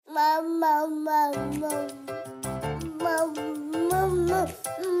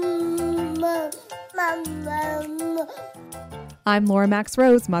I'm Laura Max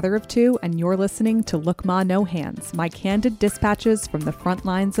Rose, mother of two, and you're listening to Look Ma No Hands, my candid dispatches from the front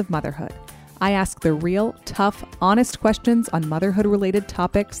lines of motherhood. I ask the real, tough, honest questions on motherhood-related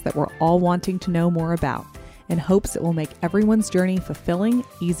topics that we're all wanting to know more about, in hopes it will make everyone's journey fulfilling,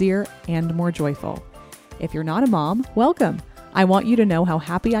 easier, and more joyful. If you're not a mom, welcome. I want you to know how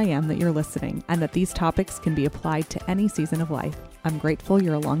happy I am that you're listening and that these topics can be applied to any season of life. I'm grateful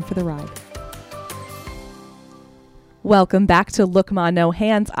you're along for the ride. Welcome back to Look Ma No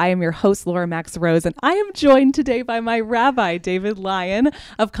Hands. I am your host, Laura Max Rose, and I am joined today by my rabbi, David Lyon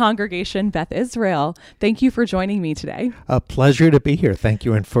of Congregation Beth Israel. Thank you for joining me today. A pleasure to be here. Thank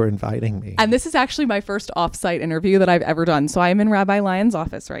you for inviting me. And this is actually my first off-site interview that I've ever done. So I am in Rabbi Lyon's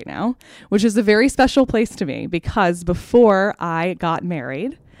office right now, which is a very special place to me because before I got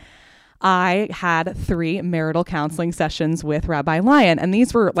married, I had 3 marital counseling sessions with Rabbi Lyon, and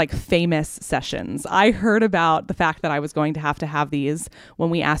these were like famous sessions. I heard about the fact that I was going to have these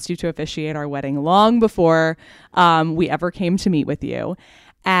when we asked you to officiate our wedding long before we ever came to meet with you.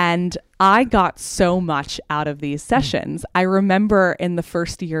 And I got so much out of these sessions. I remember in the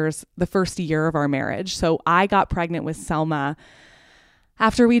first year of our marriage. So I got pregnant with Selma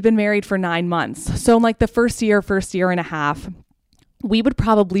after we'd been married for 9 months. So in like the first year and a half, we would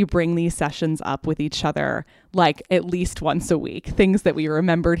probably bring these sessions up with each other like at least once a week, things that we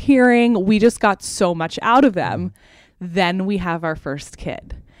remembered hearing. We just got so much out of them. Then we have our first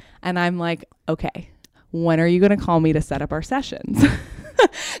kid. And I'm like, okay, when are you going to call me to set up our sessions?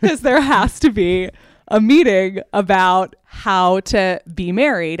 Because there has to be a meeting about how to be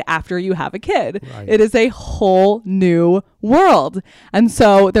married after you have a kid. Right. It is a whole new world. And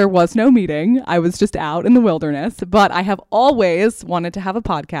so there was no meeting. I was just out in the wilderness, but I have always wanted to have a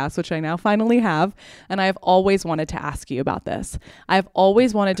podcast, which I now finally have. And I have always wanted to ask you about this. I've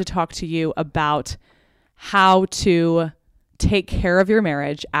always wanted to talk to you about how to take care of your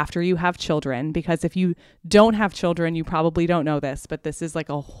marriage after you have children, because if you don't have children, you probably don't know this, but this is like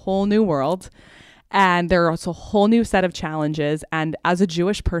a whole new world. And there are also a whole new set of challenges. And as a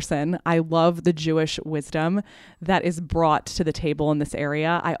Jewish person, I love the Jewish wisdom that is brought to the table in this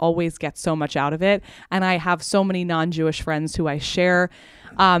area. I always get so much out of it. And I have so many non-Jewish friends who I share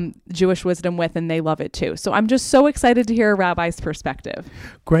Jewish wisdom with, and they love it too. So I'm just so excited to hear a rabbi's perspective.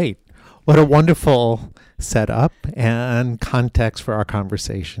 Great. What a wonderful setup and context for our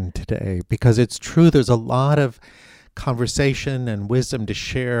conversation today, because it's true, there's a lot of conversation and wisdom to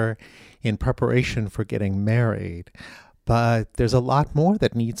share in preparation for getting married. But there's a lot more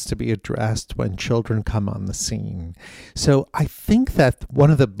that needs to be addressed when children come on the scene. So I think that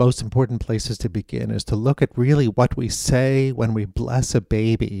one of the most important places to begin is to look at really what we say when we bless a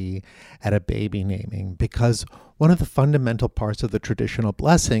baby at a baby naming, because one of the fundamental parts of the traditional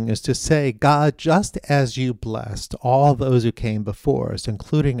blessing is to say, God, just as you blessed all those who came before us,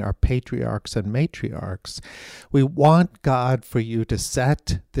 including our patriarchs and matriarchs, we want, God, for you to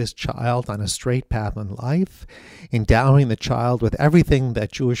set this child on a straight path in life, endowing the child with everything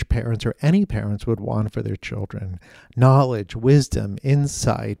that Jewish parents or any parents would want for their children: knowledge, wisdom,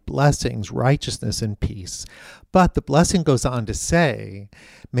 insight, blessings, righteousness, and peace. But the blessing goes on to say,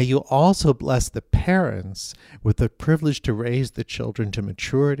 may you also bless the parents with the privilege to raise the children to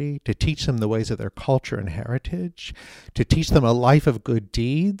maturity, to teach them the ways of their culture and heritage, to teach them a life of good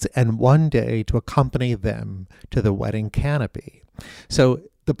deeds, and one day to accompany them to the wedding canopy. So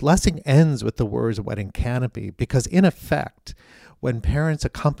the blessing ends with the words wedding canopy, because in effect, when parents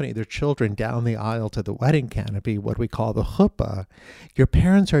accompany their children down the aisle to the wedding canopy, what we call the chuppah, your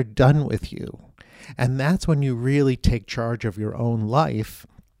parents are done with you. And that's when you really take charge of your own life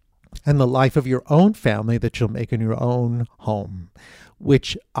and the life of your own family that you'll make in your own home,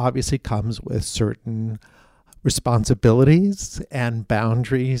 which obviously comes with certain responsibilities and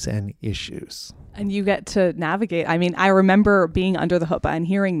boundaries and issues. And you get to navigate. I mean, I remember being under the chuppah and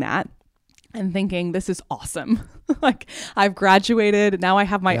hearing that and thinking, this is awesome. Like, I've graduated. Now I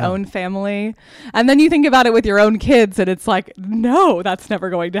have my own family. And then you think about it with your own kids and it's like, no, that's never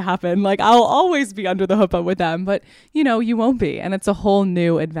going to happen. Like, I'll always be under the chuppah with them, but you know, you won't be. And it's a whole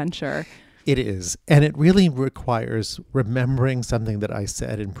new adventure. It is. And it really requires remembering something that I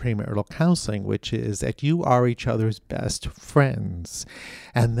said in premarital counseling, which is that you are each other's best friends.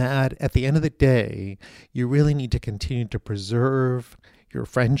 And that at the end of the day, you really need to continue to preserve your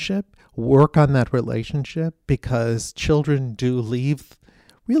friendship, work on that relationship, because children do leave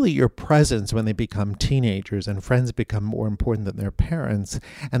really your presence when they become teenagers and friends become more important than their parents.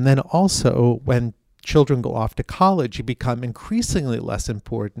 And then also when children go off to college, you become increasingly less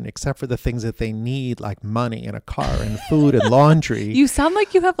important, except for the things that they need, like money and a car and food and laundry. You sound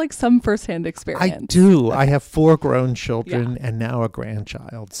like you have like some firsthand experience. I do. Okay. I have 4 grown children and now a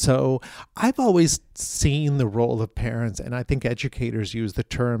grandchild. So I've always seen the role of parents, and I think educators use the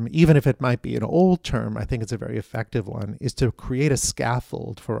term, even if it might be an old term, I think it's a very effective one, is to create a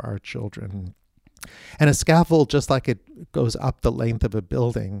scaffold for our children. And a scaffold, just like it goes up the length of a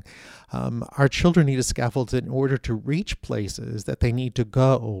building, our children need a scaffold in order to reach places that they need to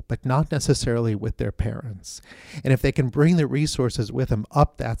go, but not necessarily with their parents. And if they can bring the resources with them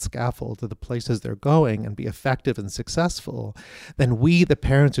up that scaffold to the places they're going and be effective and successful, then we, the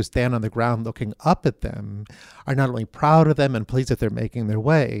parents who stand on the ground looking up at them, are not only proud of them and pleased that they're making their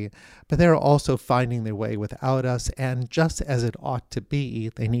way, but they're also finding their way without us. And just as it ought to be,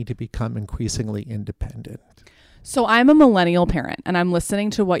 they need to become increasingly independent. So I'm a millennial parent, and I'm listening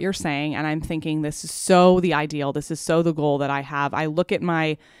to what you're saying, and I'm thinking this is so the ideal. This is so the goal that I have. I look at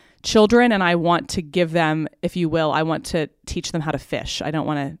my children and I want to give them, if you will, I want to teach them how to fish. I don't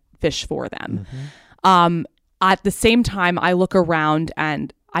want to fish for them. Mm-hmm. At the same time, I look around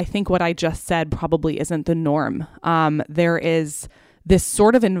and I think what I just said probably isn't the norm. There is this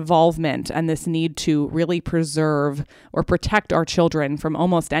sort of involvement and this need to really preserve or protect our children from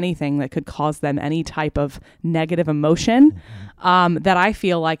almost anything that could cause them any type of negative emotion, that I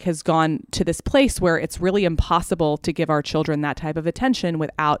feel like has gone to this place where it's really impossible to give our children that type of attention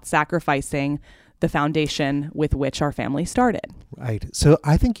without sacrificing the foundation with which our family started. Right. So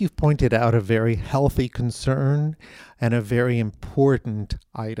I think you've pointed out a very healthy concern and a very important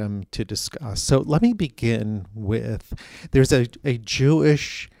item to discuss. So let me begin with, there's a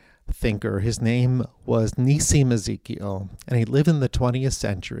Jewish thinker. His name was Nissim Ezekiel, and he lived in the 20th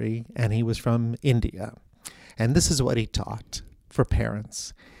century, and he was from India. And this is what he taught for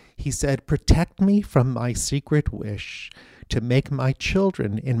parents. He said, "Protect me from my secret wish to make my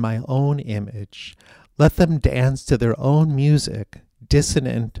children in my own image. Let them dance to their own music,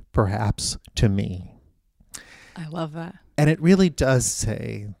 dissonant perhaps to me." I love that. And it really does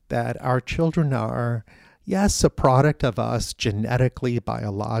say that our children are, yes, a product of us genetically,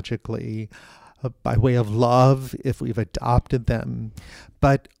 biologically, by way of love, if we've adopted them.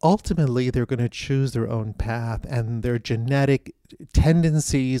 But ultimately, they're going to choose their own path, and their genetic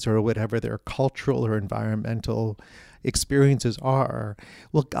tendencies, or whatever their cultural or environmental experiences are,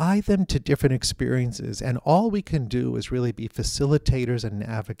 will guide them to different experiences. And all we can do is really be facilitators and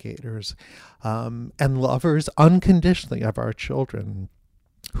navigators, and lovers unconditionally of our children,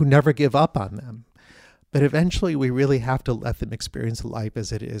 who never give up on them. But eventually we really have to let them experience life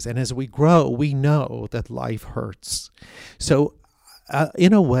as it is. And as we grow, we know that life hurts. So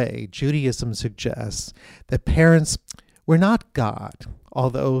in a way, Judaism suggests that parents, we're not God,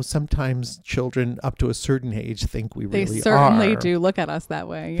 although sometimes children up to a certain age think we really are. They certainly do look at us that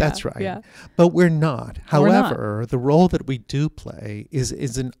way. Yeah. That's right. Yeah. But we're not. However, the role that we do play is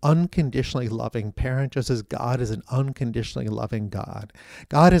an unconditionally loving parent, just as God is an unconditionally loving God.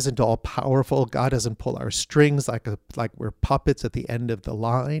 God isn't all powerful. God doesn't pull our strings like we're puppets at the end of the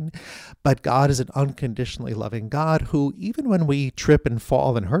line. But God is an unconditionally loving God who, even when we trip and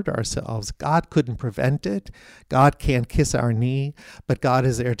fall and hurt ourselves, God couldn't prevent it. God can't kiss our knee, but God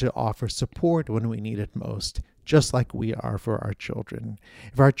is there to offer support when we need it most, just like we are for our children.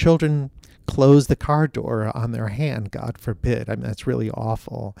 If our children close the car door on their hand, God forbid, I mean, that's really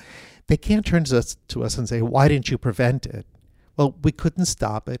awful, they can't turn to us and say, "Why didn't you prevent it?" Well, we couldn't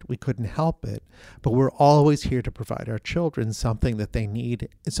stop it, we couldn't help it, but we're always here to provide our children something that they need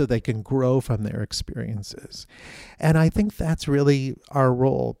so they can grow from their experiences. And I think that's really our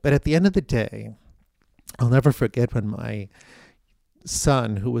role. But at the end of the day, I'll never forget when my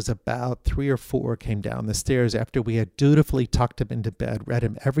son, who was about 3 or 4, came down the stairs after we had dutifully tucked him into bed, read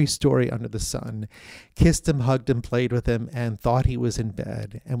him every story under the sun, kissed him, hugged him, played with him, and thought he was in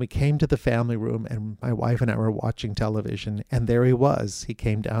bed. And we came to the family room, and my wife and I were watching television, and there he was. He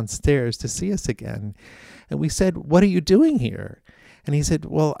came downstairs to see us again. And we said, "What are you doing here?" And he said,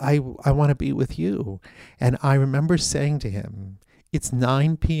 "Well, I want to be with you." And I remember saying to him, "It's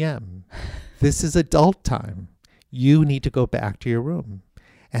 9 p.m. This is adult time. You need to go back to your room."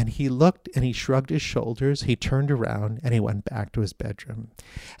 And he looked and he shrugged his shoulders. He turned around and he went back to his bedroom.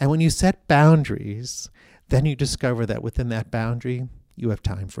 And when you set boundaries, then you discover that within that boundary, you have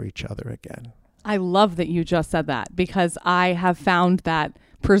time for each other again. I love that you just said that, because I have found that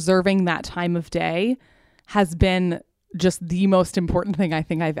preserving that time of day has been just the most important thing I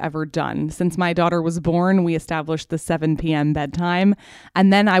think I've ever done. Since my daughter was born, we established the 7 p.m. bedtime.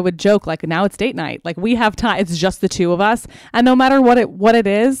 And then I would joke, like, now it's date night. Like, we have time. It's just the two of us. And no matter what it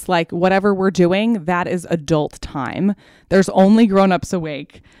is, like, whatever we're doing, that is adult time. There's only grown-ups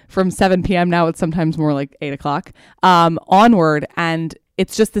awake from 7 p.m. Now it's sometimes more like 8 o'clock onward. And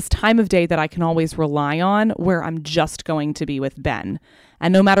it's just this time of day that I can always rely on where I'm just going to be with Ben.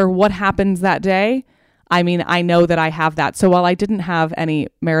 And no matter what happens that day, I mean, I know that I have that. So while I didn't have any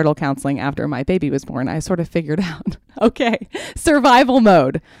marital counseling after my baby was born, I sort of figured out, okay, survival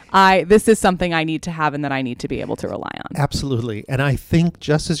mode. This is something I need to have and that I need to be able to rely on. Absolutely. And I think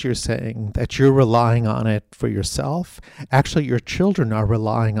just as you're saying that you're relying on it for yourself, actually your children are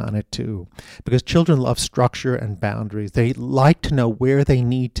relying on it too. Because children love structure and boundaries. They like to know where they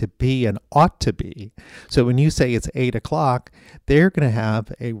need to be and ought to be. So when you say it's 8 o'clock, they're going to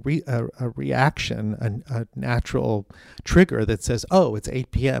have a reaction, a natural trigger that says, oh, it's 8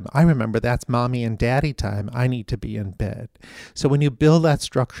 p.m. I remember that's mommy and daddy time. I need to be in bed. So when you build that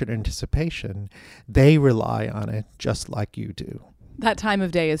structured anticipation, they rely on it just like you do. That time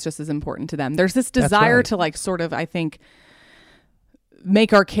of day is just as important to them. There's this desire to, like, sort of, I think,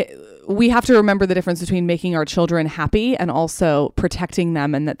 make our we have to remember the difference between making our children happy and also protecting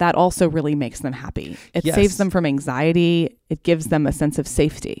them, and that also really makes them happy. It saves them from anxiety. It gives them a sense of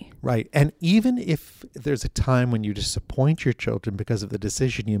safety. Right. And even if there's a time when you disappoint your children because of the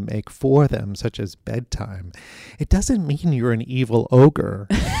decision you make for them, such as bedtime, it doesn't mean you're an evil ogre.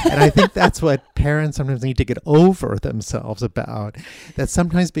 And I think that's what parents sometimes need to get over themselves about, that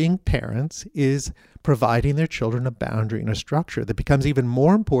sometimes being parents is providing their children a boundary and a structure that becomes even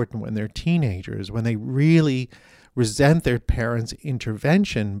more important when they're teenagers, when they really resent their parents'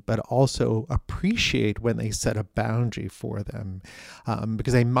 intervention, but also appreciate when they set a boundary for them.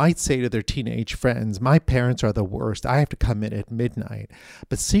 Because they might say to their teenage friends, my parents are the worst. I have to come in at midnight.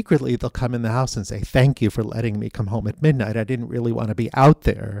 But secretly, they'll come in the house and say, thank you for letting me come home at midnight. I didn't really want to be out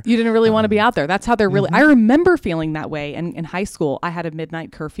there. You didn't really want to be out there. That's how they're really... I remember feeling that way. And in high school, I had a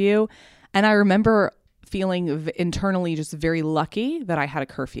midnight curfew. And I remember feeling internally just very lucky that I had a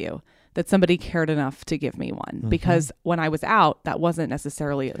curfew, that somebody cared enough to give me one. Because when I was out, that wasn't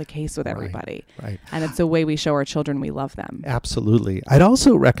necessarily the case with everybody. Right. And it's a way we show our children we love them. Absolutely. I'd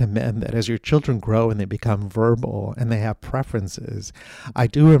also recommend that as your children grow and they become verbal and they have preferences, I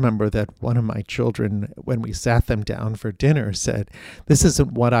do remember that one of my children, when we sat them down for dinner, said, this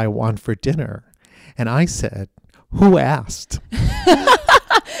isn't what I want for dinner. And I said, who asked?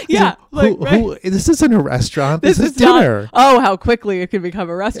 Yeah. This isn't a restaurant. This is dinner. How quickly it can become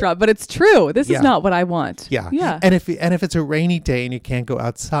a restaurant. But it's true. This is not what I want. Yeah. And if it's a rainy day and you can't go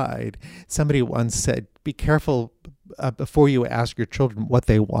outside, somebody once said, be careful before you ask your children what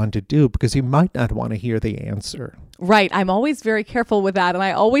they want to do, because you might not want to hear the answer. Right. I'm always very careful with that. And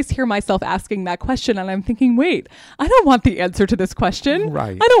I always hear myself asking that question. And I'm thinking, wait, I don't want the answer to this question.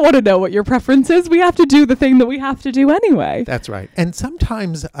 Right. I don't want to know what your preference is. We have to do the thing that we have to do anyway. That's right. And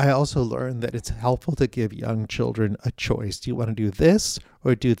sometimes I also learn that it's helpful to give young children a choice. Do you want to do this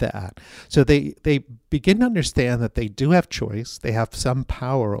or do that? So they begin to understand that they do have choice. They have some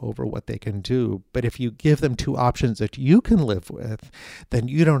power over what they can do. But if you give them two options that you can live with, then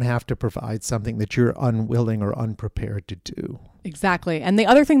you don't have to provide something that you're unwilling or unprepared to do. Exactly. And the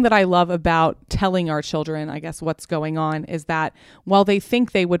other thing that I love about telling our children, I guess, what's going on is that while they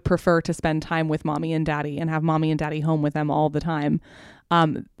think they would prefer to spend time with mommy and daddy and have mommy and daddy home with them all the time,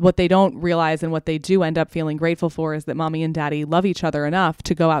 what they don't realize and what they do end up feeling grateful for is that mommy and daddy love each other enough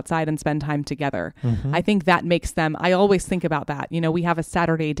to go outside and spend time together. I think that makes them, I always think about that. You know, we have a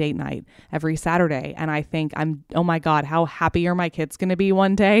Saturday date night every Saturday. And I think oh my God, how happy are my kids going to be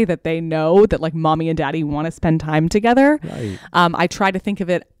one day that they know that, like, mommy and daddy want to spend time together. Right. I try to think of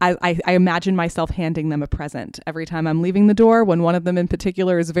it, I imagine myself handing them a present every time I'm leaving the door. When one of them in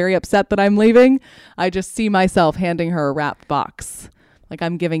particular is very upset that I'm leaving, I just see myself handing her a wrapped box. Like,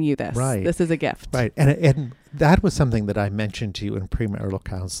 I'm giving you this. Right. This is a gift. Right. And that was something that I mentioned to you in premarital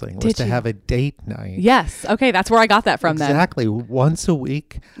counseling, was to have a date night. Yes. Okay. That's where I got that from then. Exactly. Once a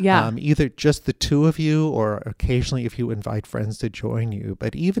week. Yeah. Either just the two of you or occasionally if you invite friends to join you.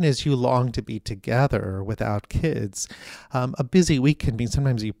 But even as you long to be together without kids, a busy week can mean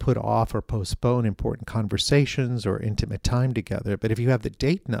sometimes you put off or postpone important conversations or intimate time together. But if you have the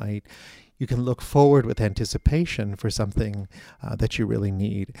date night, You can look forward with anticipation for something that you really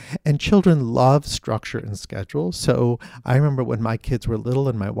need. And children love structure and schedule. So I remember when my kids were little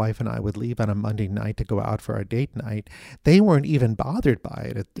and my wife and I would leave on a Monday night to go out for our date night, they weren't even bothered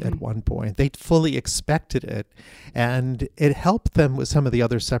by it at one point. They fully expected it. And it helped them with some of the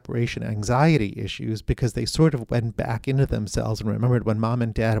other separation anxiety issues because they sort of went back into themselves and remembered when mom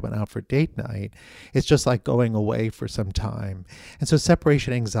and dad went out for date night, it's just like going away for some time. And so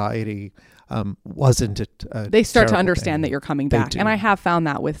separation anxiety wasn't they start to understand thing. that you're coming back. And I have found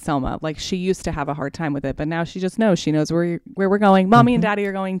that with Selma. Like, she used to have a hard time with it, but now she just knows. She knows where we're going. Mommy and daddy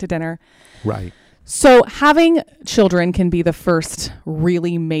are going to dinner. Right. So having children can be the first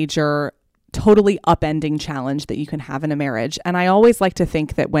really major, totally upending challenge that you can have in a marriage. And I always like to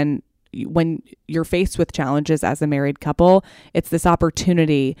think that when you're faced with challenges as a married couple, it's this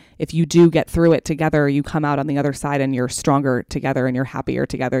opportunity. If you do get through it together, you come out on the other side and you're stronger together and you're happier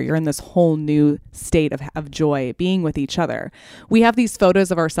together. You're in this whole new state of joy being with each other. We have these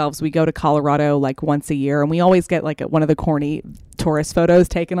photos of ourselves. We go to Colorado like once a year, and we always get like one of the corny tourist photos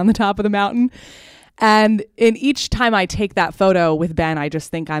taken on the top of the mountain. And in each time I take that photo with Ben, I just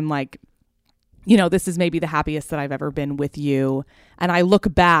think I'm like, you know, this is maybe the happiest that I've ever been with you. And I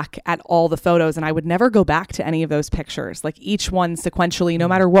look back at all the photos and I would never go back to any of those pictures. Like, each one sequentially, no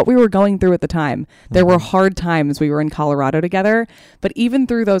matter what we were going through at the time, there were hard times. We were in Colorado together, but even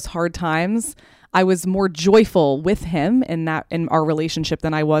through those hard times, I was more joyful with him in our relationship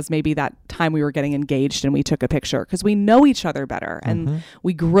than I was maybe that time we were getting engaged and we took a picture, because we know each other better and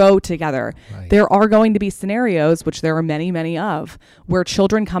we grow together. Right. There are going to be scenarios, which there are many, many of, where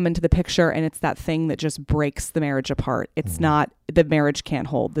children come into the picture and it's that thing that just breaks the marriage apart. It's not, the marriage can't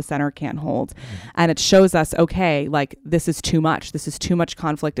hold, the center can't hold. And it shows us, okay, like, this is too much. This is too much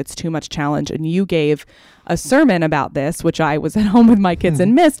conflict. It's too much challenge. And you gave a sermon about this, which I was at home with my kids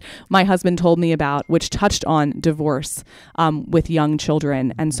and missed. My husband told me about, which touched on divorce with young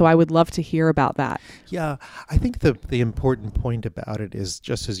children. And so I would love to hear about that. Yeah, I think the important point about it is,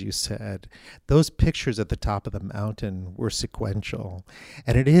 just as you said, those pictures at the top of the mountain were sequential.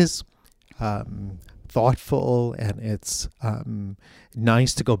 And it is thoughtful, and it's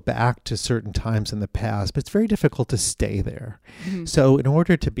nice to go back to certain times in the past, but it's very difficult to stay there. So in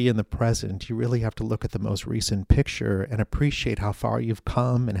order to be in the present, you really have to look at the most recent picture and appreciate how far you've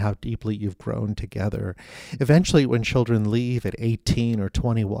come and how deeply you've grown together. Eventually, when children leave at 18 or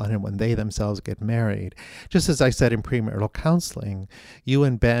 21 and when they themselves get married, just as I said in premarital counseling, you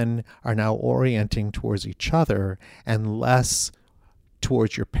and Ben are now orienting towards each other and less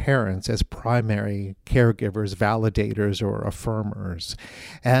towards your parents as primary caregivers, validators, or affirmers.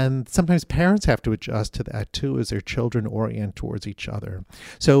 And sometimes parents have to adjust to that too as their children orient towards each other.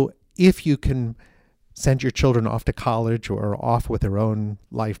 So if you can send your children off to college or off with their own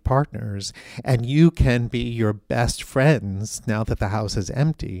life partners, and you can be your best friends now that the house is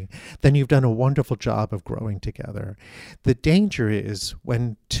empty, then you've done a wonderful job of growing together. The danger is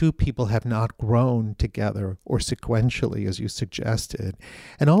when two people have not grown together or sequentially, as you suggested,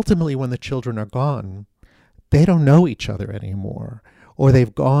 and ultimately when the children are gone, they don't know each other anymore, or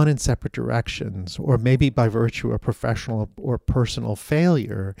they've gone in separate directions, or maybe by virtue of professional or personal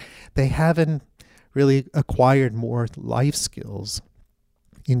failure, they haven't really acquired more life skills.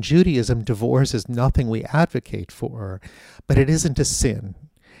 In Judaism, divorce is nothing we advocate for, but it isn't a sin.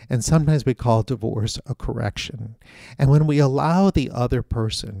 And sometimes we call divorce a correction. And when we allow the other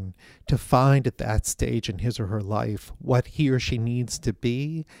person to find at that stage in his or her life what he or she needs to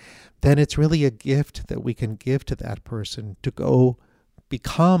be, then it's really a gift that we can give to that person to go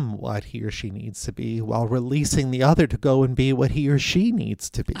become what he or she needs to be, while releasing the other to go and be what he or she needs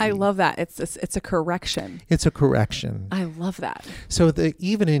to be. I love that. It's a correction. It's a correction. I love that. So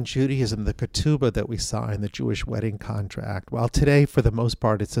even in Judaism, the ketubah that we sign, the Jewish wedding contract, while today for the most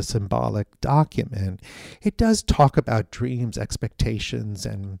part it's a symbolic document, it does talk about dreams, expectations,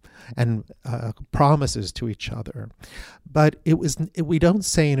 and promises to each other. But we don't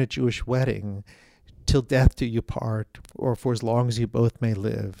say in a Jewish wedding, "Till death do you part," or "for as long as you both may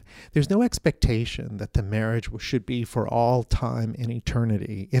live." There's no expectation that the marriage should be for all time in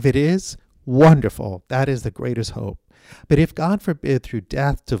eternity. If it is, wonderful. That is the greatest hope. But if, God forbid, through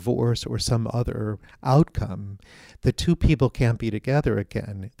death, divorce, or some other outcome, the two people can't be together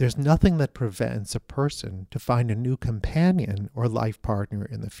again, there's nothing that prevents a person to find a new companion or life partner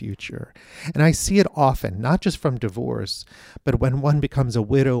in the future. And I see it often, not just from divorce, but when one becomes a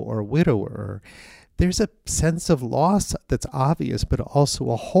widow or a widower, there's a sense of loss that's obvious, but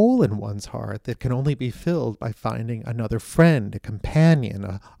also a hole in one's heart that can only be filled by finding another friend, a companion,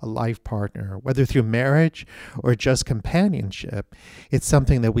 a life partner, whether through marriage or just companionship. It's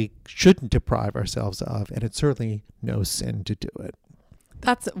something that we shouldn't deprive ourselves of, and it's certainly no sin to do it.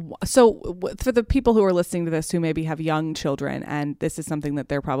 For the people who are listening to this who maybe have young children, and this is something that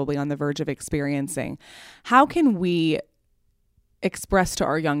they're probably on the verge of experiencing, how can we express to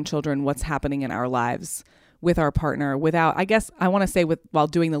our young children what's happening in our lives with our partner without, I guess I want to say while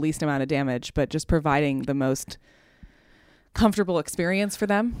doing the least amount of damage, but just providing the most comfortable experience for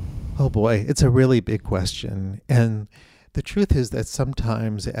them? Oh boy, it's a really big question. And the truth is that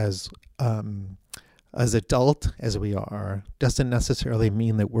sometimes as adult as we are, doesn't necessarily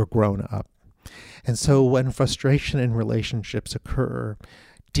mean that we're grown up. And so when frustration in relationships occur,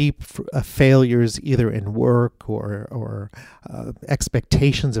 deep failures either in work or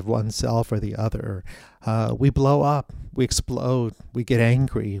expectations of oneself or the other, we blow up, we explode, we get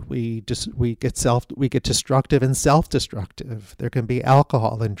angry, we get destructive and self-destructive. There can be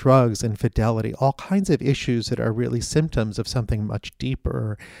alcohol and drugs, infidelity, all kinds of issues that are really symptoms of something much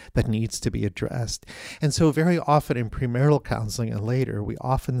deeper that needs to be addressed. And so very often in premarital counseling and later, we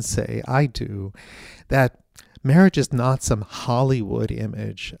often say, I do, that marriage is not some Hollywood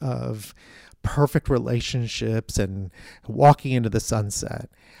image of perfect relationships and walking into the sunset.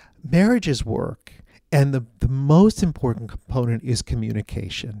 Marriage is work. And the most important component is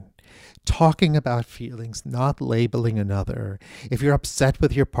communication. Talking about feelings, not labeling another. If you're upset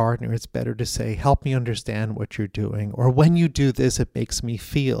with your partner, it's better to say, help me understand what you're doing. Or when you do this, it makes me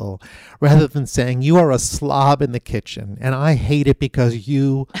feel. Rather than saying, you are a slob in the kitchen and I hate it because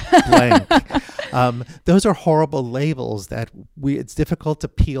you blank. Those are horrible labels that it's difficult to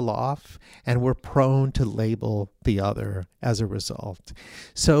peel off, and we're prone to label the other as a result.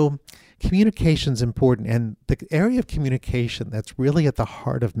 So communication is important, and the area of communication that's really at the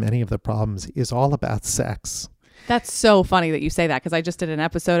heart of many of the problems is all about sex. That's so funny that you say that, because I just did an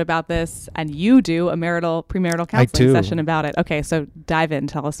episode about this, and you do a premarital counseling session about it. Okay, so dive in.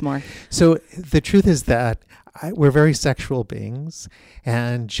 Tell us more. So the truth is that we're very sexual beings,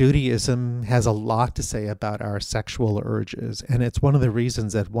 and Judaism has a lot to say about our sexual urges. And it's one of the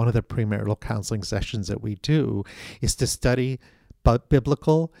reasons that one of the premarital counseling sessions that we do is to study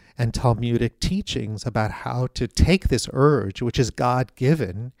biblical and Talmudic teachings about how to take this urge, which is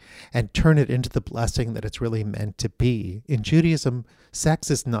God-given, and turn it into the blessing that it's really meant to be. In Judaism,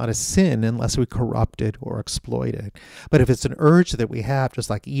 sex is not a sin unless we corrupt it or exploit it. But if it's an urge that we have, just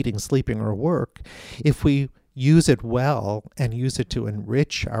like eating, sleeping, or work, if we use it well and use it to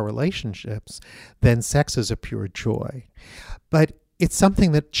enrich our relationships, then sex is a pure joy. But it's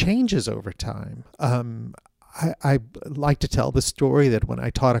something that changes over time. I like to tell the story that when I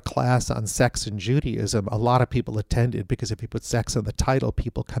taught a class on sex in Judaism, a lot of people attended because if you put sex in the title,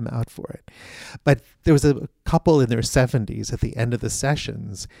 people come out for it. But there was a couple in their 70s at the end of the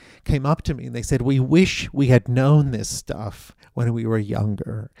sessions came up to me and they said, we wish we had known this stuff when we were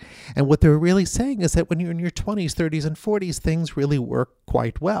younger. And what they're really saying is that when you're in your 20s, 30s, and 40s, things really work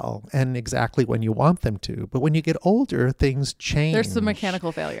quite well and exactly when you want them to. But when you get older, things change. There's some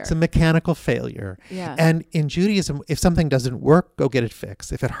mechanical failure. Some mechanical failure. Yeah. And in Judaism, if something doesn't work, go get it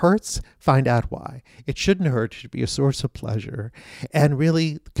fixed. If it hurts, find out why. It shouldn't hurt. It should be a source of pleasure. And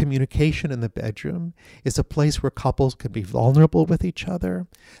really, communication in the bedroom is a place where couples can be vulnerable with each other.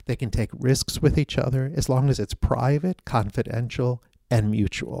 They can take risks with each other as long as it's private, confidential, and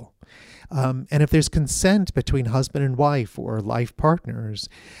mutual. And if there's consent between husband and wife or life partners,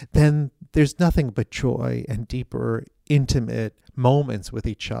 then there's nothing but joy and deeper, intimate moments with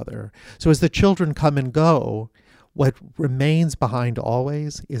each other. So as the children come and go, what remains behind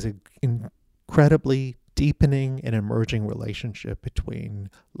always is an incredibly deepening and emerging relationship between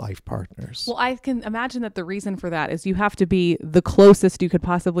life partners. Well, I can imagine that the reason for that is you have to be the closest you could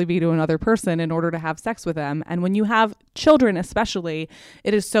possibly be to another person in order to have sex with them. And when you have children, especially,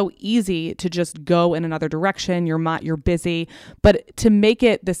 it is so easy to just go in another direction. You're busy, but to make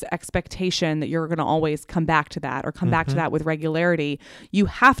it this expectation that you're going to always come back to that or come back to that with regularity, you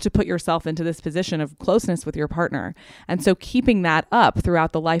have to put yourself into this position of closeness with your partner. And so keeping that up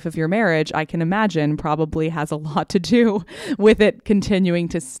throughout the life of your marriage, I can imagine probably has a lot to do with it continuing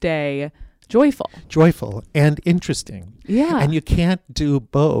to stay joyful and interesting. Yeah. And you can't do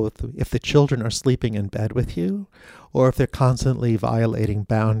both if the children are sleeping in bed with you or if they're constantly violating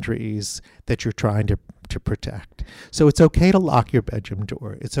boundaries that you're trying to to protect. So it's okay to lock your bedroom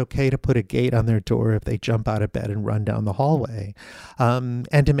door. It's okay to put a gate on their door if they jump out of bed and run down the hallway.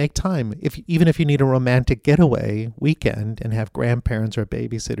 And to make time, even if you need a romantic getaway weekend and have grandparents or a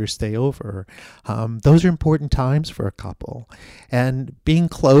babysitter stay over, those are important times for a couple. And being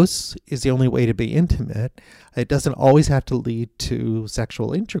close is the only way to be intimate. It doesn't always have to lead to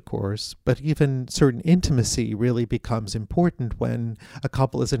sexual intercourse, but even certain intimacy really becomes important when a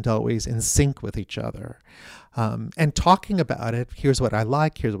couple isn't always in sync with each other. And talking about it, here's what I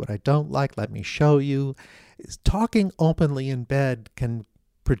like, here's what I don't like, let me show you. Talking openly in bed can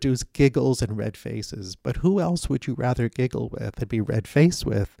produce giggles and red faces, but who else would you rather giggle with and be red-faced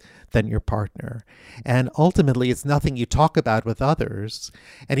with than your partner? And ultimately, it's nothing you talk about with others.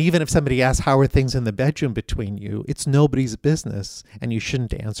 And even if somebody asks, how are things in the bedroom between you, it's nobody's business, and you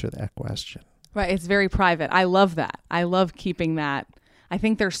shouldn't answer that question. Right. It's very private. I love that. I love keeping that. I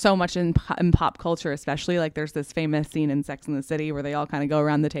think there's so much in pop culture, especially like there's this famous scene in Sex and the City where they all kind of go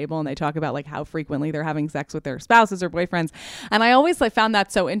around the table and they talk about like how frequently they're having sex with their spouses or boyfriends. And I always like found that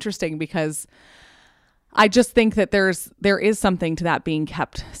so interesting because I just think that there is something to that being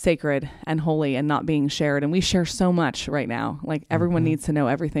kept sacred and holy and not being shared. And we share so much right now. Like everyone needs to know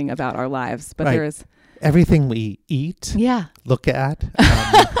everything about our lives, but there is everything we eat, look at,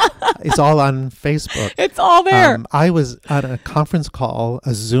 it's all on Facebook. It's all there. I was on a conference call,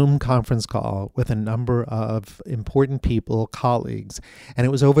 a Zoom conference call with a number of important people, colleagues, and it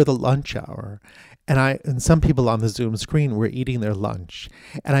was over the lunch hour. And some people on the Zoom screen were eating their lunch.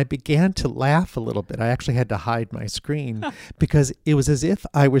 And I began to laugh a little bit. I actually had to hide my screen because it was as if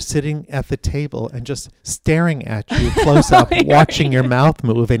I were sitting at the table and just staring at you close up, watching your mouth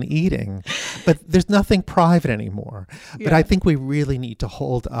move and eating. But there's nothing private anymore. Yeah. But I think we really need to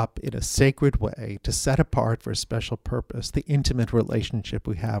hold up in a sacred way, to set apart for a special purpose, the intimate relationship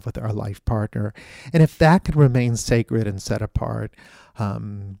we have with our life partner. And if that can remain sacred and set apart,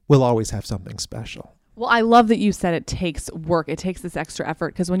 we'll always have something special. Well, I love that you said it takes work. It takes this extra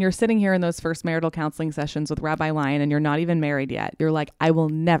effort because when you're sitting here in those first marital counseling sessions with Rabbi Lyon and you're not even married yet, you're like, I will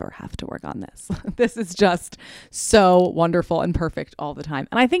never have to work on this. This is just so wonderful and perfect all the time.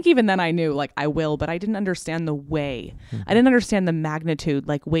 And I think even then I knew like I will, but I didn't understand the way. I didn't understand the magnitude.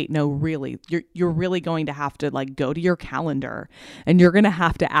 Like, wait, no, really, you're really going to have to like go to your calendar and you're going to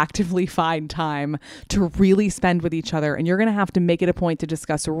have to actively find time to really spend with each other. And you're going to have to make it a point to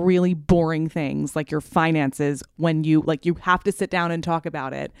discuss really boring things like your finances when you have to sit down and talk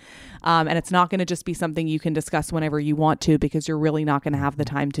about it. And it's not going to just be something you can discuss whenever you want to, because you're really not going to have the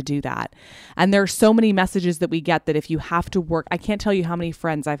time to do that. And there are so many messages that we get that if you have to work, I can't tell you how many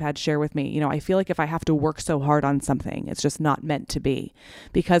friends I've had share with me, I feel like if I have to work so hard on something, it's just not meant to be,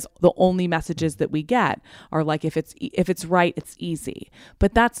 because the only messages that we get are like, if it's right, it's easy.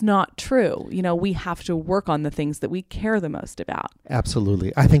 But that's not true. We have to work on the things that we care the most about.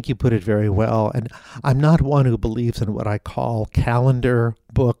 Absolutely. I think you put it very well. And I'm not one who believes in what I call calendar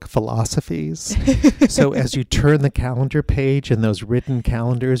book philosophies. So as you turn the calendar page in those written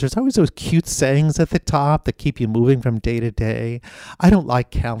calendars, there's always those cute sayings at the top that keep you moving from day to day. I don't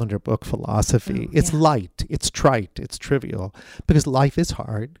like calendar book philosophy. It's light, it's trite, it's trivial, because life is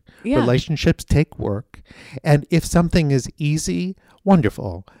hard. Relationships take work. And if something is easy,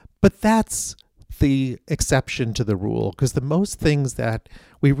 wonderful. But that's the exception to the rule, because the most things that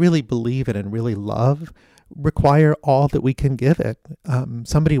we really believe in and really love require all that we can give it.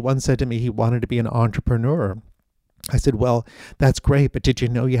 Somebody once said to me he wanted to be an entrepreneur. I said, well, that's great, but did you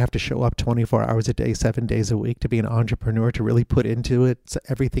know you have to show up 24 hours a day, 7 days a week to be an entrepreneur, to really put into it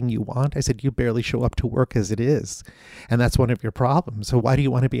everything you want? I said, you barely show up to work as it is, and that's one of your problems. So why do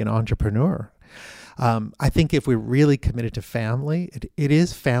you want to be an entrepreneur? I think if we're really committed to family, it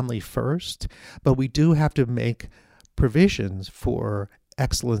is family first, but we do have to make provisions for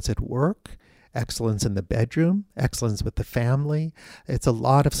excellence at work, excellence in the bedroom, excellence with the family. It's a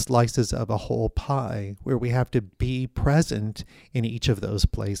lot of slices of a whole pie where we have to be present in each of those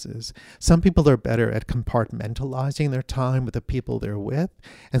places. Some people are better at compartmentalizing their time with the people they're with,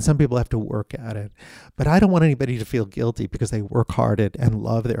 and some people have to work at it. But I don't want anybody to feel guilty because they work hard at and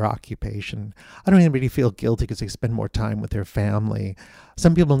love their occupation. I don't want anybody to feel guilty because they spend more time with their family.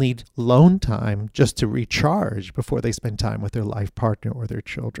 Some people need alone time just to recharge before they spend time with their life partner or their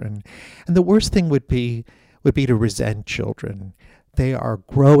children. And the worst thing would be to resent children. They are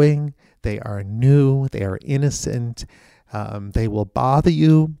growing, they are new, they are innocent. They will bother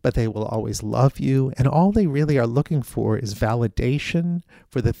you, but they will always love you. And all they really are looking for is validation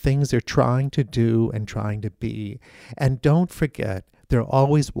for the things they're trying to do and trying to be. And don't forget, they're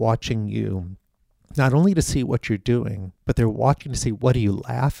always watching you, not only to see what you're doing, but they're watching to see, what do you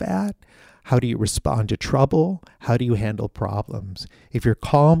laugh at? How do you respond to trouble? How do you handle problems? If you're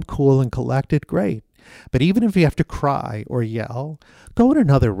calm, cool, and collected, great. But even if you have to cry or yell, go in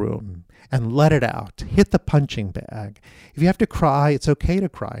another room and let it out. Hit the punching bag. If you have to cry, it's okay to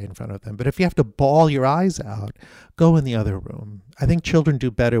cry in front of them. But if you have to bawl your eyes out, go in the other room. I think children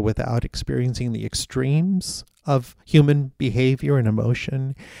do better without experiencing the extremes of human behavior and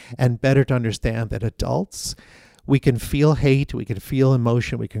emotion, and better to understand that adults, we can feel hate, we can feel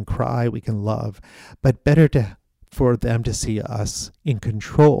emotion, we can cry, we can love, but better for them to see us in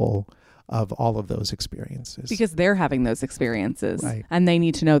control of all of those experiences. Because they're having those experiences, right. And they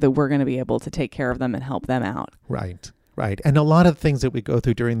need to know that we're going to be able to take care of them and help them out. Right. And a lot of things that we go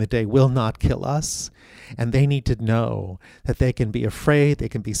through during the day will not kill us. And they need to know that they can be afraid, they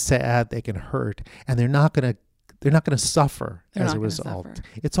can be sad, they can hurt, and they're not going to suffer as a result.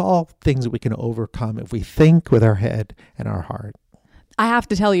 It's all things that we can overcome if we think with our head and our heart. I have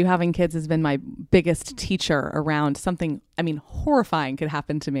to tell you, having kids has been my biggest teacher around something, horrifying could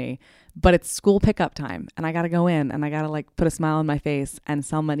happen to me, but it's school pickup time and I got to go in and I got to put a smile on my face, and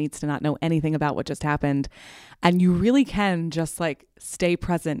Selma needs to not know anything about what just happened. And you really can just stay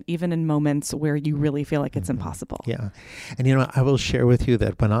present even in moments where you really feel like it's impossible. Yeah. And I will share with you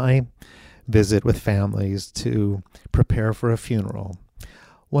that when I visit with families to prepare for a funeral,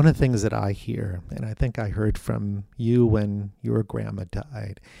 one of the things that I hear, and I think I heard from you when your grandma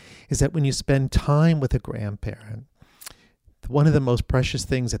died, is that when you spend time with a grandparent, one of the most precious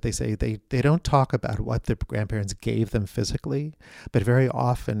things that they say, they don't talk about what the grandparents gave them physically, but very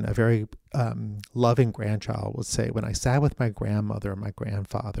often a very loving grandchild will say, when I sat with my grandmother or my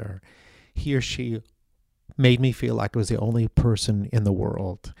grandfather, he or she made me feel like I was the only person in the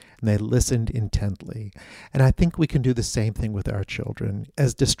world, and they listened intently. And I think we can do the same thing with our children.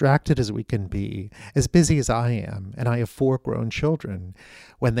 As distracted as we can be, as busy as I am, and I have 4 grown children,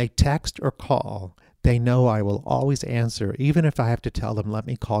 when they text or call, they know I will always answer, even if I have to tell them, let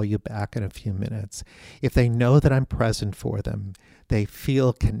me call you back in a few minutes. If they know that I'm present for them, they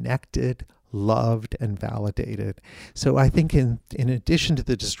feel connected, loved, and validated. So I think in addition to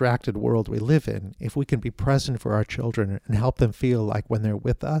the distracted world we live in, if we can be present for our children and help them feel like when they're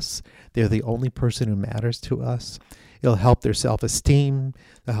with us, they're the only person who matters to us, it'll help their self-esteem,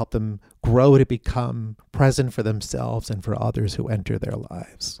 it'll help them grow to become present for themselves and for others who enter their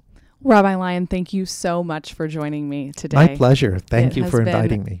lives. Rabbi Lyon, thank you so much for joining me today. My pleasure. Thank you for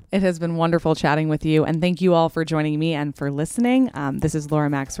inviting me. It has been wonderful chatting with you. And thank you all for joining me and for listening. This is Laura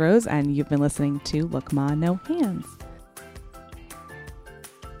Max Rose, and you've been listening to Look Ma, No Hands.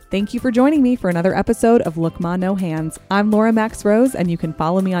 Thank you for joining me for another episode of Look Ma, No Hands. I'm Laura Max Rose, and you can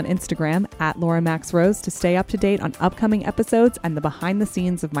follow me on Instagram at Laura Max Rose to stay up to date on upcoming episodes and the behind the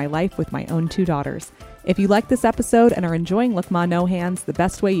scenes of my life with my own 2 daughters. If you like this episode and are enjoying Look Ma, No Hands, the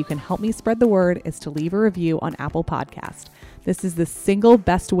best way you can help me spread the word is to leave a review on Apple Podcast. This is the single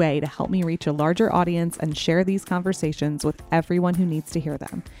best way to help me reach a larger audience and share these conversations with everyone who needs to hear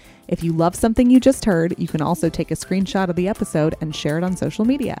them. If you love something you just heard, you can also take a screenshot of the episode and share it on social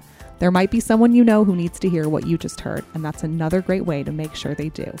media. There might be someone you know who needs to hear what you just heard, and that's another great way to make sure they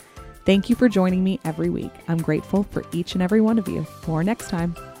do. Thank you for joining me every week. I'm grateful for each and every one of you. More next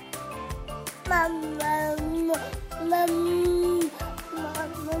time. Mom.